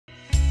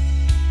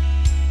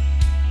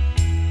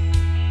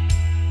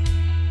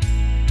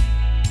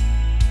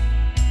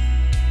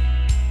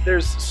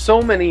There's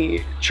so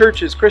many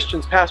churches,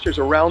 Christians, pastors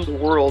around the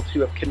world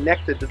who have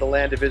connected to the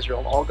land of Israel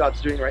and all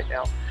God's doing right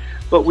now.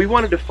 But we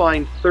wanted to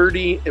find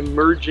 30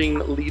 emerging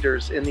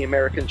leaders in the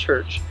American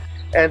church.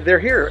 And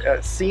they're here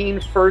seeing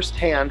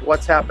firsthand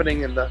what's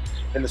happening in the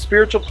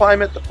spiritual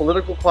climate, the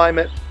political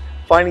climate,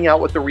 finding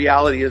out what the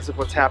reality is of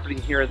what's happening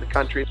here in the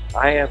country.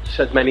 I have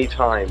said many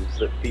times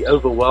that the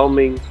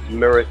overwhelming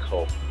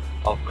miracle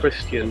of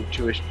Christian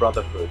Jewish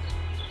brotherhood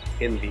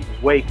in the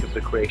wake of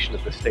the creation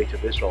of the State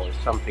of Israel is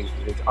something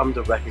that is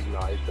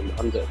under-recognized and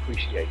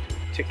underappreciated,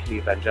 particularly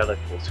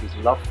evangelicals whose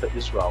love for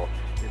Israel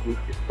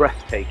is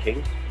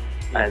breathtaking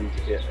and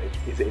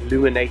is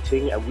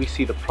illuminating, and we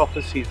see the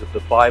prophecies of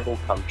the Bible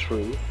come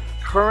true.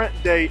 Current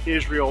day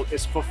Israel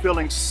is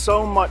fulfilling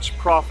so much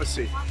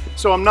prophecy.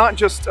 So I'm not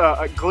just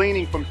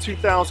gleaning from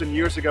 2,000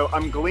 years ago,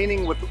 I'm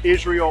gleaning with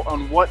Israel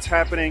on what's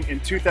happening in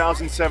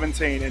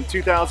 2017, in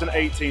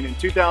 2018, in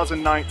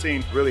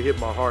 2019. Really hit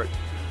my heart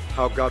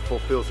how God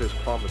fulfills His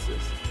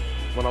promises.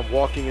 When I'm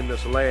walking in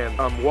this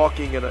land, I'm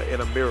walking in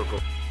a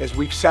miracle. As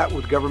we've sat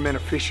with government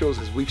officials,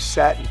 as we've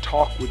sat and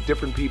talked with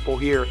different people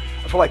here,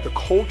 I feel like the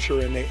culture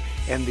and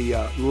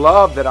the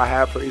love that I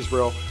have for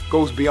Israel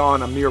goes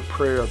beyond a mere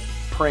prayer of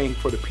praying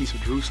for the peace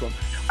of Jerusalem.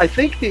 I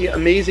think the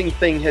amazing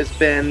thing has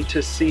been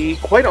to see,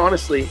 quite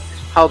honestly,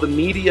 how the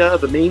media,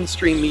 the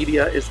mainstream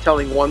media, is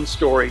telling one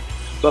story,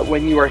 but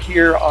when you are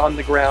here on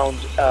the ground,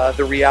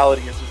 the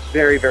reality is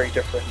very, very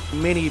different.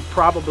 Many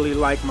probably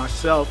like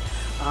myself,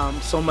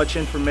 so much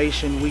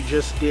information we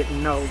just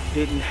didn't know,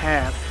 didn't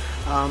have,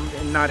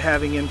 and not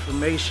having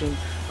information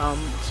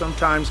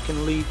sometimes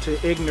can lead to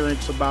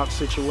ignorance about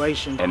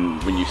situations.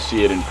 And when you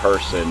see it in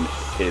person,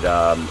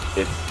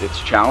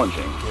 it's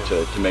challenging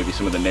to maybe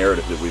some of the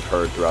narrative that we've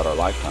heard throughout our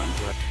lifetime.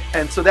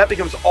 And so that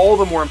becomes all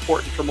the more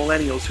important for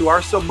millennials who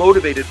are so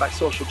motivated by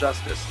social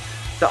justice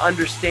to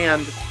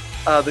understand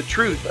the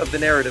truth of the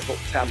narrative of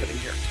what's happening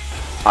here.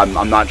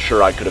 I'm not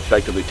sure I could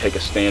effectively take a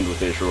stand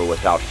with Israel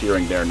without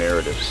hearing their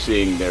narrative,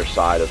 seeing their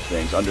side of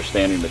things,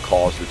 understanding the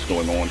cause that's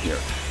going on here.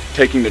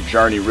 Taking the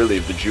journey really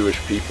of the Jewish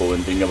people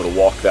and being able to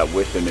walk that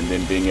with them, and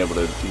then being able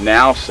to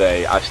now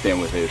say, I stand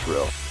with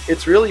Israel.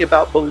 It's really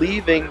about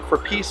believing for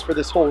peace for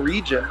this whole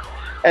region,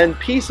 and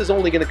peace is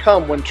only going to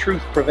come when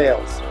truth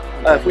prevails.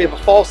 If we have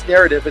a false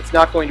narrative, it's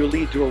not going to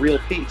lead to a real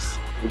peace.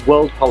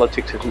 World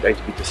politics isn't going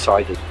to be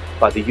decided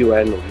by the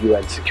UN or the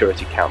UN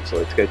Security Council.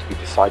 It's going to be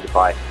decided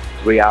by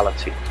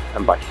reality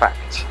and by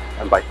facts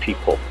and by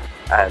people,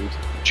 and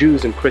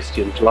Jews and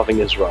Christians loving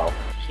Israel.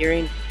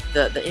 Hearing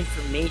the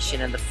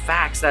information and the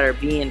facts that are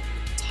being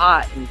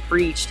taught and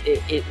preached,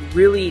 it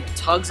really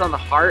tugs on the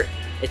heart,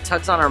 it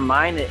tugs on our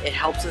mind, it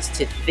helps us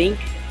to think,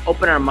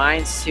 open our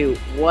minds to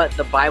what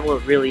the Bible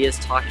really is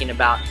talking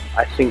about.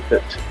 I think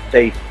that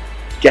they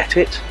get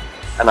it,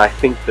 and I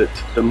think that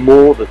the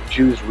more that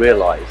Jews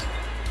realize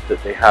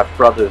that they have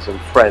brothers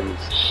and friends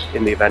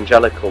in the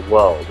evangelical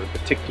world, and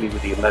particularly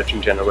with the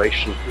emerging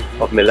generation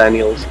of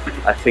millennials,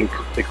 I think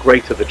the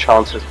greater the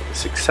chances for the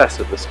success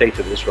of the State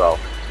of Israel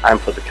and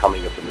for the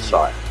coming of the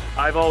Messiah.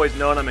 I've always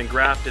known I'm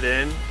engrafted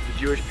in the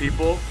Jewish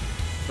people,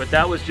 but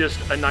that was just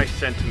a nice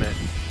sentiment.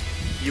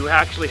 You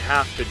actually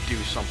have to do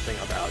something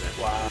about it.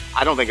 Wow.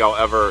 I don't think I'll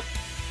ever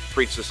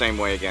preach the same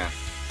way again.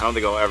 I don't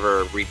think I'll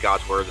ever read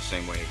God's Word the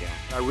same way again.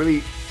 I really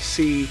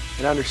see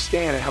and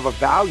understand and have a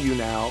value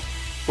now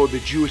for the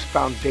Jewish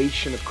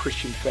foundation of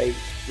Christian faith.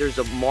 There's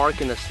a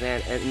mark in the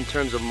sand in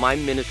terms of my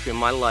ministry and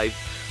my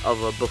life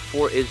of a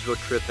before Israel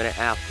trip and an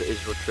after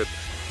Israel trip.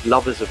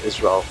 Lovers of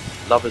Israel,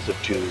 lovers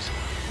of Jews,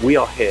 we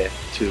are here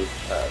to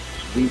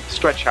we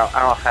stretch out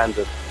our hand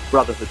of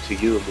brotherhood to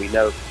you, and we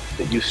know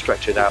that you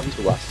stretch it out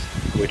to us.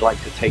 We'd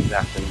like to take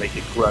that and make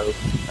it grow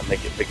and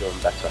make it bigger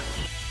and better.